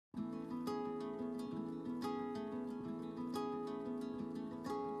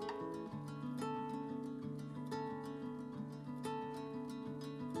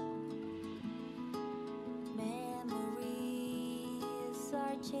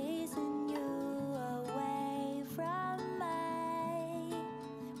chasing you away from my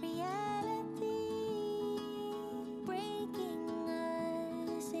reality, breaking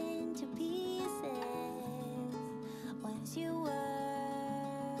us into pieces. Once you were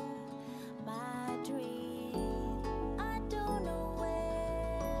my dream. I don't know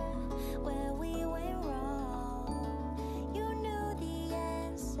where we went wrong. You knew the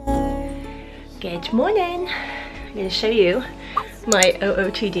answer. Good morning. I'm going to show you my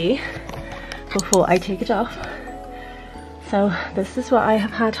OOTD before I take it off. So this is what I have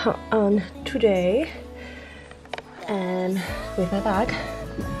had on today, with my bag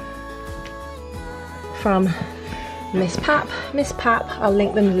from Miss Pap. Miss Pap, I'll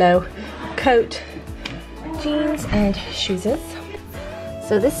link them below. Coat, jeans and shoes.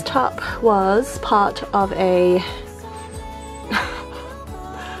 So this top was part of a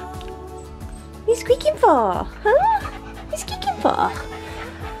what are you squeaking for? Huh? What are you squeaking for?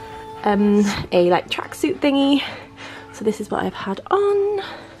 A like tracksuit thingy. So this is what I've had on.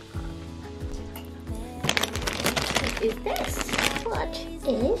 What is this? What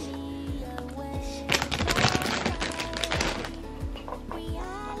is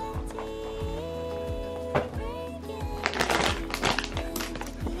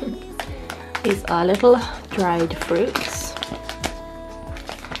these are little dried fruits.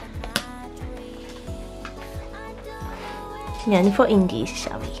 Yan for indies,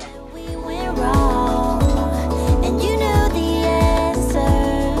 shall we? We went wrong, and you knew the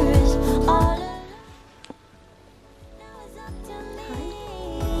answers. All now it's up to me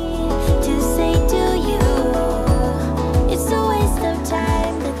to say to you, it's a waste of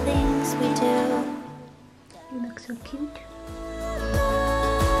time, the things we do. You look so cute.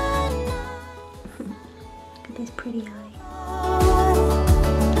 Look at this pretty eye.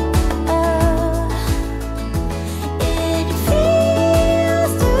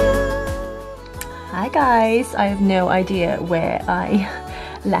 Hi guys, I have no idea where I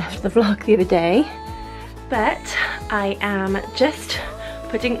left the vlog the other day, but I am just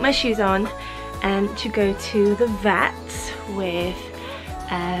putting my shoes on to go to the vet with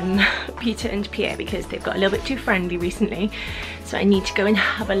Peter and Pierre because they've got a little bit too friendly recently. So I need to go and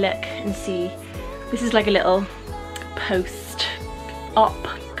have a look and see. This is like a little post-op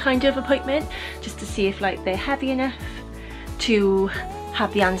kind of appointment, just to see if like they're heavy enough to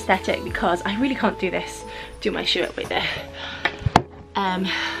have the anaesthetic, because I really can't do this, do my shoe up right there.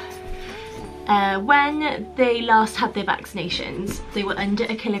 When they last had their vaccinations, they were under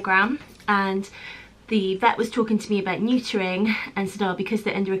 1 kilogram, and the vet was talking to me about neutering and said, oh, because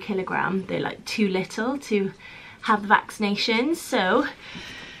they're under 1 kilogram, they're like too little to have the vaccinations. So,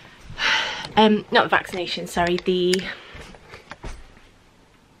 not the vaccination, sorry, the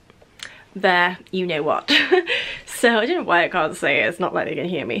you know what. So I don't know why I can't say it, it's not like they can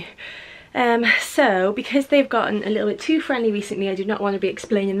hear me. So because they've gotten a little bit too friendly recently, I do not want to be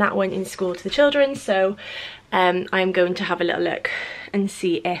explaining that one in school to the children, so I'm going to have a little look and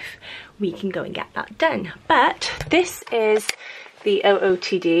see if we can go and get that done. But this is the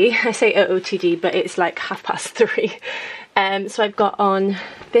OOTD. I say OOTD, but it's like 3:30. So I've got on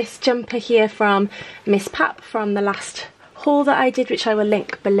this jumper here from Miss Pap from the last haul that I did, which I will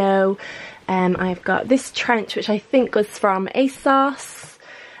link below. I've got this trench, which I think was from ASOS,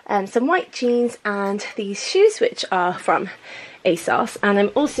 some white jeans and these shoes, which are from ASOS. And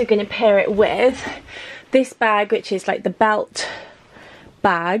I'm also going to pair it with this bag, which is like the belt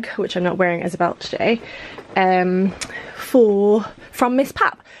bag, which I'm not wearing as a belt today, from Miss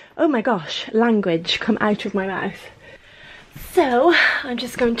Pap. Oh my gosh, language come out of my mouth. So I'm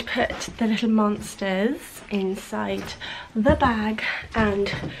just going to put the little monsters inside the bag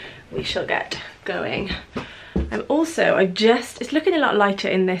and we shall get going. It's looking a lot lighter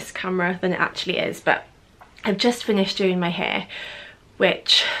in this camera than it actually is, but I've just finished doing my hair,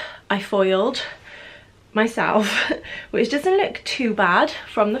 which I foiled myself, which doesn't look too bad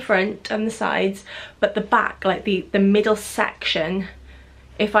from the front and the sides, but the back, like the middle section,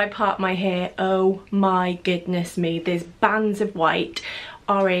 if I part my hair, oh my goodness me, there's bands of white,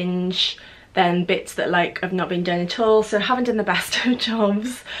 orange, then bits that like have not been done at all. So I haven't done the best of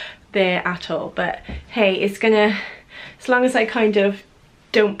jobs there at all, but hey, it's gonna, as long as I kind of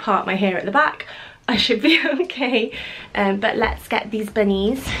don't part my hair at the back, I should be okay. But let's get these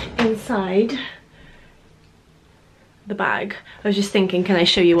bunnies inside the bag. I was just thinking, can I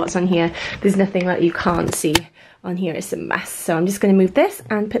show you what's on here? There's nothing that you can't see on here, it's a mess. So I'm just going to move this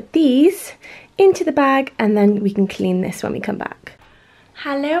and put these into the bag, and then we can clean this when we come back.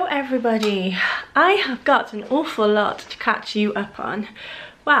 Hello everybody, I have got an awful lot to catch you up on.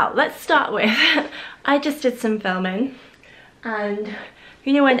 Well, let's start with, I just did some filming and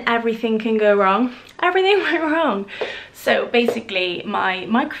You know when everything can go wrong? Everything went wrong. So basically my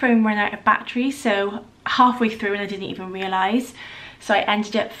microphone ran out of battery, so halfway through, and I didn't even realise. So I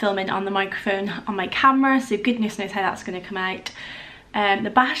ended up filming on the microphone on my camera, so goodness knows how that's going to come out.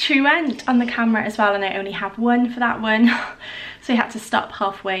 The battery went on the camera as well, and I only have one for that one. So I had to stop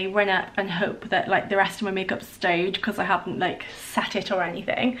halfway, run up and hope that like the rest of my makeup stayed, because I hadn't like set it or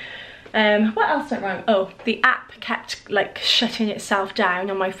anything. What else went wrong? Oh, the app kept like shutting itself down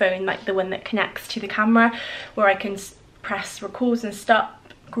on my phone, like the one that connects to the camera, where I can press record and stop,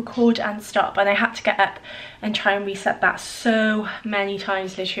 and I had to get up and try and reset that so many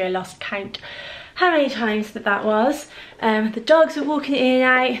times. Literally I lost count how many times that was. The dogs were walking in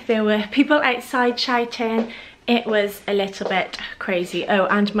and out, there were people outside shouting. It was a little bit crazy. Oh,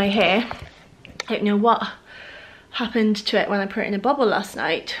 and my hair, I don't know what happened to it when I put it in a bubble last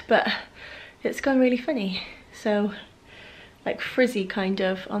night, but it's gone really funny. So like frizzy kind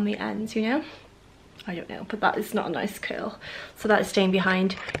of on the ends, you know? I don't know, but that is not a nice curl. So that is staying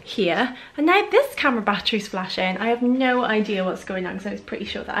behind here. And now this camera battery's flashing. I have no idea what's going on, because I was pretty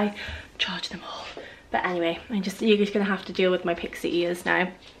sure that I charged them all. But anyway, you're just gonna have to deal with my pixie ears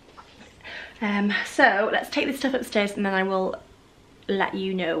now. So let's take this stuff upstairs, and then I will let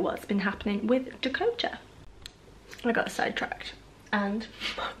you know what's been happening with Dakota. I got sidetracked and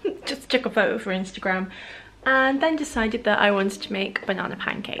just took a photo for Instagram, and then decided that I wanted to make banana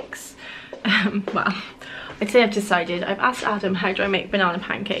pancakes. Well, I'd say I've decided. I've asked Adam how do I make banana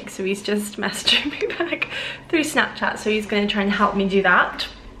pancakes, so he's just messaging me back through Snapchat, so he's going to try and help me do that.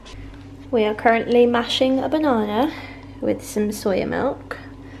 We are currently mashing a banana with some soya milk,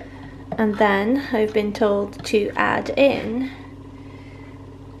 and then I've been told to add in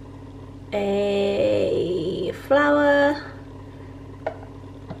a flour,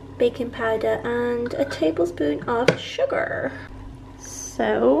 baking powder and a tablespoon of sugar.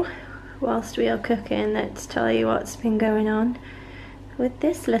 So whilst we are cooking, let's tell you what's been going on with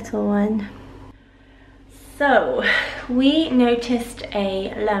this little one. So we noticed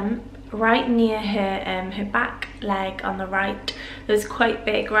a lump right near her back leg on the right. It was quite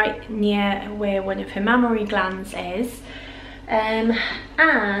big, right near where one of her mammary glands is, and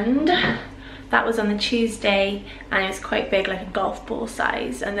that was on the Tuesday, and it was quite big, like a golf ball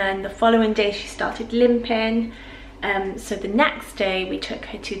size. And then the following day she started limping. So the next day we took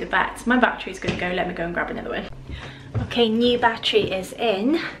her to the vet. My battery's gonna go, let me go and grab another one. Okay, new battery is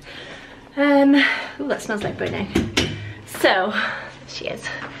in. Oh, that smells like burning. So, she is.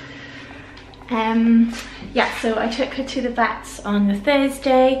 Yeah, so I took her to the vets on the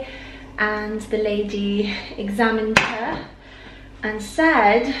Thursday, and the lady examined her and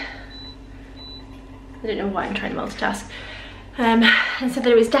said, I don't know why I'm trying to multitask, and said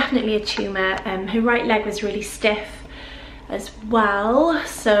that it was definitely a tumour. Her right leg was really stiff as well,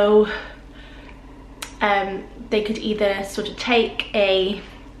 so they could either sort of take a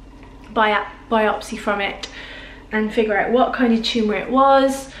biopsy from it and figure out what kind of tumour it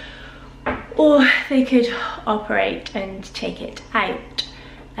was, or they could operate and take it out.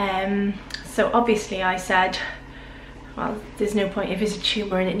 So obviously I said, well, there's no point if it's a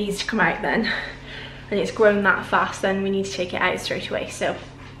tumour and it needs to come out then, and it's grown that fast, then we need to take it out straight away. So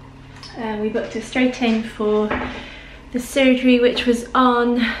we booked her straight in for the surgery, which was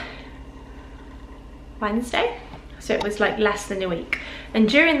on Wednesday, so it was like less than a week. And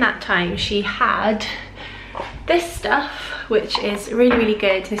during that time she had this stuff, which is really, really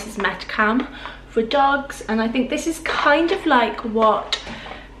good. This is Metcam for dogs, and I think this is kind of like what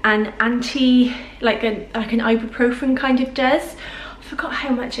an like an ibuprofen kind of does. I forgot how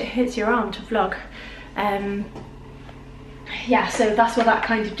much it hurts your arm to vlog. Yeah, so that's what that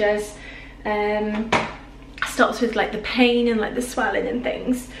kind of does. Stops with like the pain and like the swelling and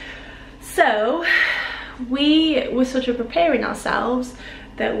things. So we were sort of preparing ourselves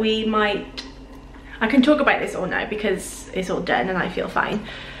that we might, I can talk about this all now because it's all done and I feel fine,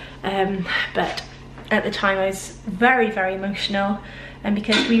 but at the time I was very, very emotional, and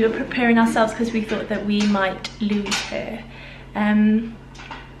because we were preparing ourselves because we thought that we might lose her.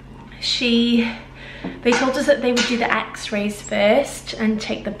 They told us that they would do the x-rays first and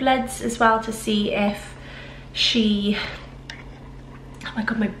take the bloods as well to see if she, oh my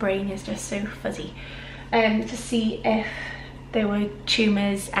god, my brain is just so fuzzy, to see if there were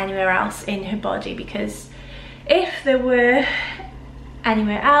tumours anywhere else in her body, because if there were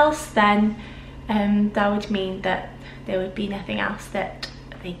anywhere else, then that would mean that there would be nothing else that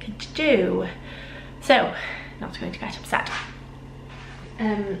they could do. So, not going to get upset.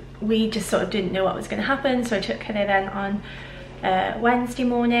 We just sort of didn't know what was going to happen, so I took her there then on Wednesday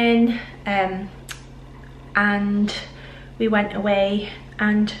morning, and we went away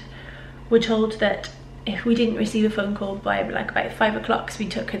and were told that if we didn't receive a phone call by like about 5 o'clock, because we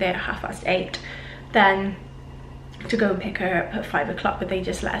took her there at 8:30, then to go and pick her up at 5 o'clock, but they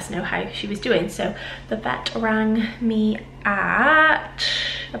just let us know how she was doing. So the vet rang me at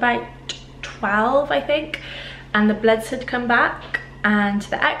about 12, I think, and the bloods had come back and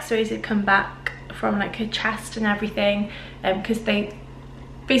the x-rays had come back from like her chest and everything, because they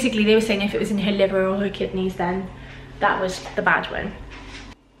were saying if it was in her liver or her kidneys, then that was the bad one.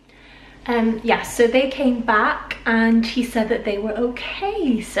 Yeah, so they came back and he said that they were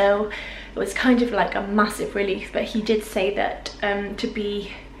okay, so it was kind of like a massive relief. But he did say that to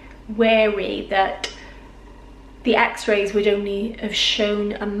be wary that the x-rays would only have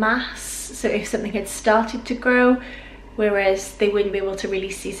shown a mass, so if something had started to grow, whereas they wouldn't be able to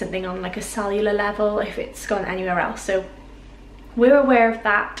really see something on like a cellular level if it's gone anywhere else. So we're aware of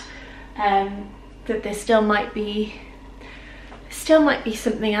that, that there still might be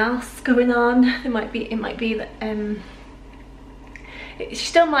something else going on. It might be that she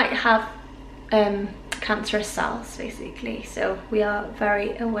still might have cancerous cells, basically. So we are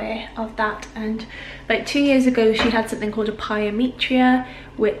very aware of that. And about 2 years ago she had something called a pyometria,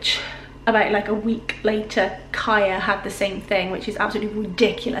 which about like a week later Kaya had the same thing, which is absolutely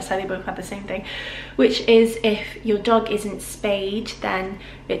ridiculous how they both had the same thing, which is if your dog isn't spayed, then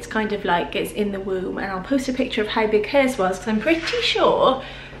it's kind of like it's in the womb. And I'll post a picture of how big hers was, because I'm pretty sure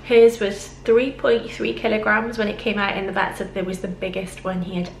hers was 3.3 kilograms when it came out, and the vet said there was the biggest one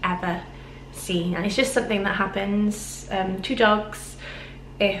he had ever seen. And it's just something that happens to dogs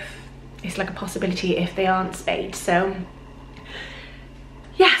if it's like a possibility if they aren't spayed. So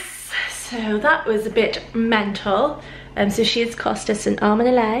yes, so that was a bit mental. So she has cost us an arm and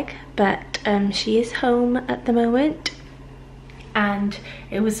a leg, but she is home at the moment. And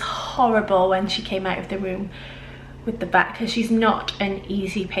it was horrible when she came out of the room with the vet, because she's not an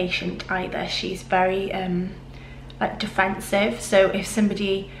easy patient either. She's very like defensive, so if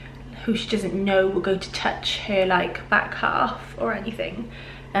somebody who she doesn't know will go to touch her like back half or anything,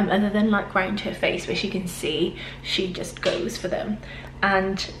 other than like round her face where she can see, she just goes for them.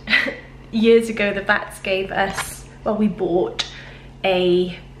 And years ago the vets gave us, well, we bought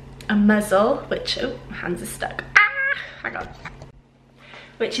a muzzle, which, oh, my hands are stuck, hang on,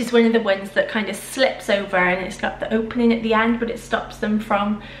 which is one of the ones that kind of slips over, and it's got the opening at the end, but it stops them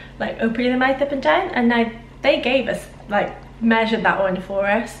from like opening the mouth up and down. And now they gave us, like, measured that one for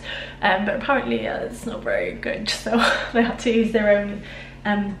us, but apparently it's not very good, so they had to use their own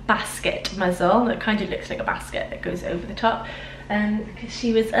basket muzzle that kind of looks like a basket that goes over the top, because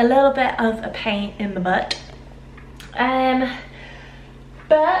she was a little bit of a pain in the butt,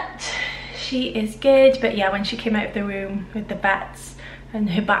 but she is good. But yeah, when she came out of the room with the vets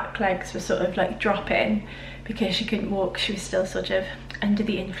and her back legs were sort of like dropping because she couldn't walk, she was still sort of under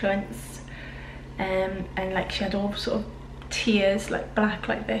the influence, and like she had all sort of tears like black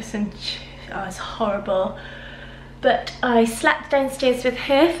like this, and oh, it's horrible. But I slept downstairs with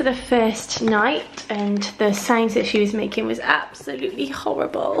her for the first night, and the sounds that she was making was absolutely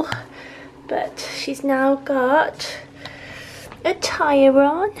horrible. But she's now got a tire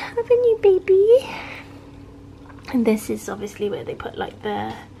on, haven't you, baby? And this is obviously where they put like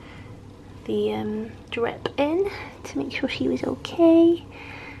the drip in to make sure she was okay.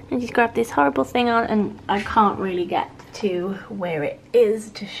 And she's grabbed this horrible thing on, and I can't really get to where it is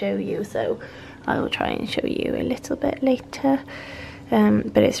to show you, so I will try and show you a little bit later.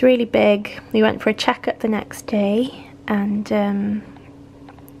 But it's really big. We went for a checkup the next day, and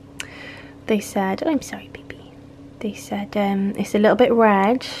they said, oh, I'm sorry, baby. They said it's a little bit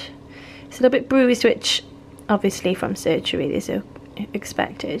red, it's a little bit bruised, which obviously from surgery is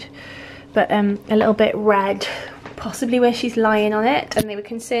expected, but a little bit red, possibly where she's lying on it. And they were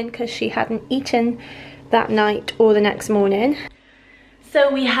concerned because she hadn't eaten that night or the next morning. So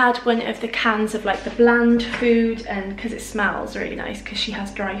we had one of the cans of like the bland food, and because it smells really nice, because she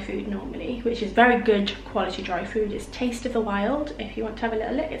has dry food normally, which is very good quality dry food. It's Taste of the Wild, if you want to have a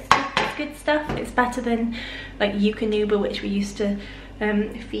little look. It's good stuff. It's better than like Eukanuba, which we used to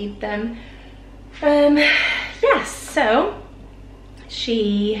feed them. Yes, so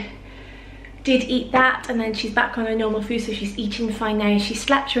she did eat that, and then she's back on her normal food, so she's eating fine now. She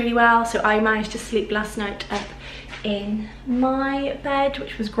slept really well, so I managed to sleep last night up in my bed,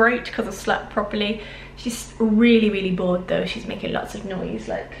 which was great because I slept properly. She's really bored though. She's making lots of noise,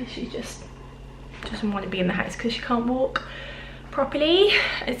 like she just doesn't want to be in the house because she can't walk properly.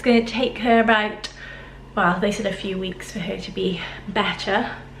 It's going to take her about, well, they said a few weeks for her to be better.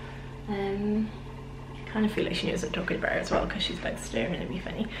 I kind of feel like she knows what I'm talking about as well, because she's like staring at me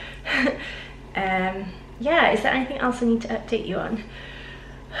funny. yeah, is there anything else I need to update you on?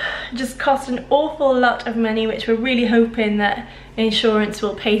 Just cost an awful lot of money, which we're really hoping that insurance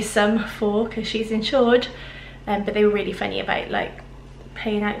will pay some for, because she's insured. But they were really funny about like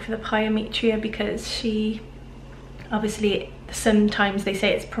paying out for the pyometria, because she obviously, sometimes they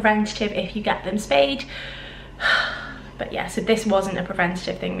say it's preventative if you get them spayed. But yeah, so this wasn't a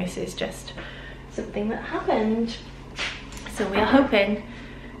preventative thing, this is just something that happened. So we are hoping,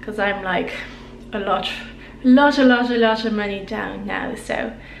 because I'm like a lot of money down now,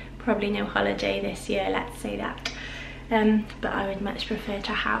 so probably no holiday this year, let's say that. But I would much prefer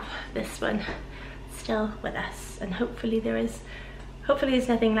to have this one still with us, and hopefully there's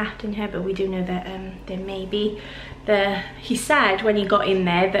nothing left in her, but we do know that there may be. He said when he got in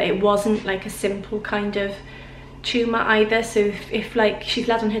there that it wasn't like a simple kind of tumour either, so if like she's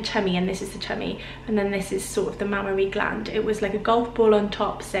laid on her tummy and this is the tummy and then this is sort of the mammary gland, it was like a golf ball on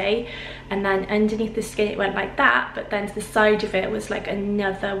top, say, and then underneath the skin it went like that, but then to the side of it was like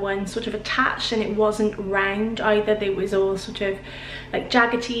another one sort of attached, and it wasn't round either, they was all sort of like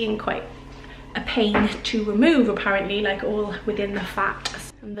jaggedy and quite a pain to remove apparently, like all within the fat.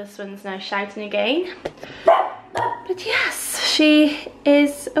 And this one's now shouting again, but yes, she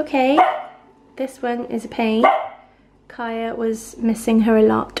is okay. This one is a pain. Kaya was missing her a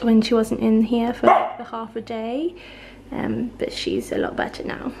lot when she wasn't in here for like the half a day, but she's a lot better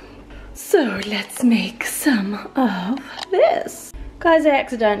now. So let's make some of this. Guys, I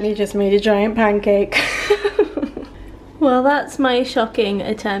accidentally just made a giant pancake. Well, that's my shocking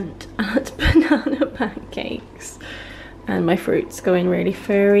attempt at banana pancakes. And my fruit's going really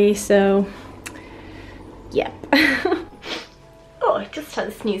furry, so yep. Oh, I just had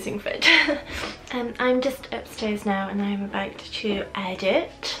a sneezing fit. I'm just upstairs now and I'm about to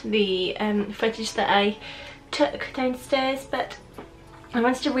edit the footage that I took downstairs, but I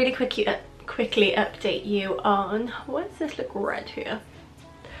wanted to really quickly update you on, why does this look red here?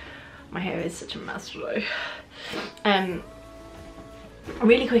 My hair is such a mess today.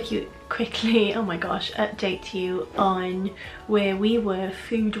 Really quickly, oh my gosh, update you on where we were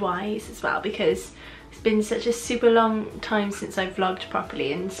food wise as well, because it's been such a super long time since I've vlogged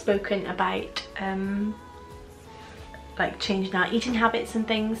properly and spoken about like changing our eating habits and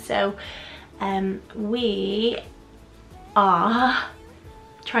things. So we are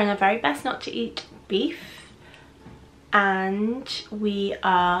trying our very best not to eat beef, and we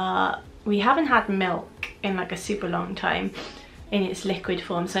haven't had milk in like a super long time in its liquid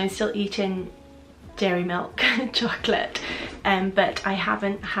form, so I'm still eating dairy milk chocolate, but I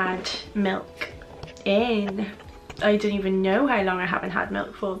haven't had milk in, I don't even know how long I haven't had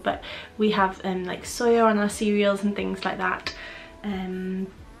milk for, but we have like soya on our cereals and things like that, and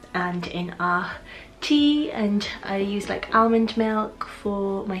in our tea, and I use like almond milk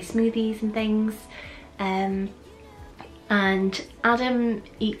for my smoothies and things, and Adam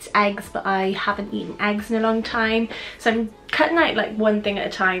eats eggs, but I haven't eaten eggs in a long time, so I'm cutting out like one thing at a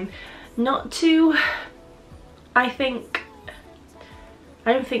time. Not to, I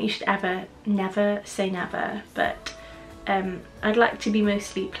don't think you should ever, never say never, but I'd like to be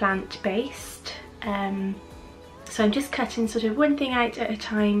mostly plant-based, so I'm just cutting sort of one thing out at a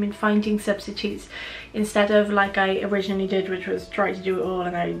time and finding substitutes, instead of like I originally did, which was try to do it all,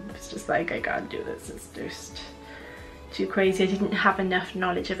 and I was just like, I can't do this, it's just too crazy. I didn't have enough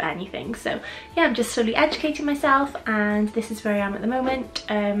knowledge of anything, so yeah, I'm just slowly educating myself, and this is where I am at the moment.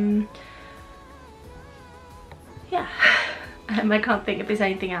 Yeah. I can't think if there's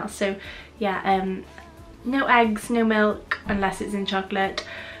anything else, so yeah, no eggs, no milk unless it's in chocolate,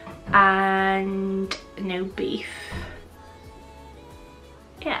 and no beef.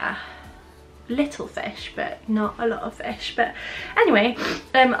 Yeah, little fish, but not a lot of fish. But anyway,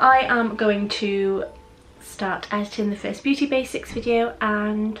 I am going to start editing the first beauty basics video,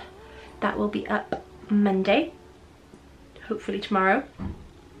 and that will be up Monday, hopefully tomorrow,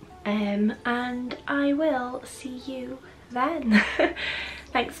 and I will see you then.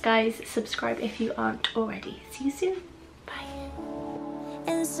 Thanks guys, subscribe if you aren't already. See you soon, bye.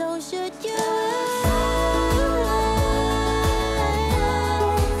 And so should you.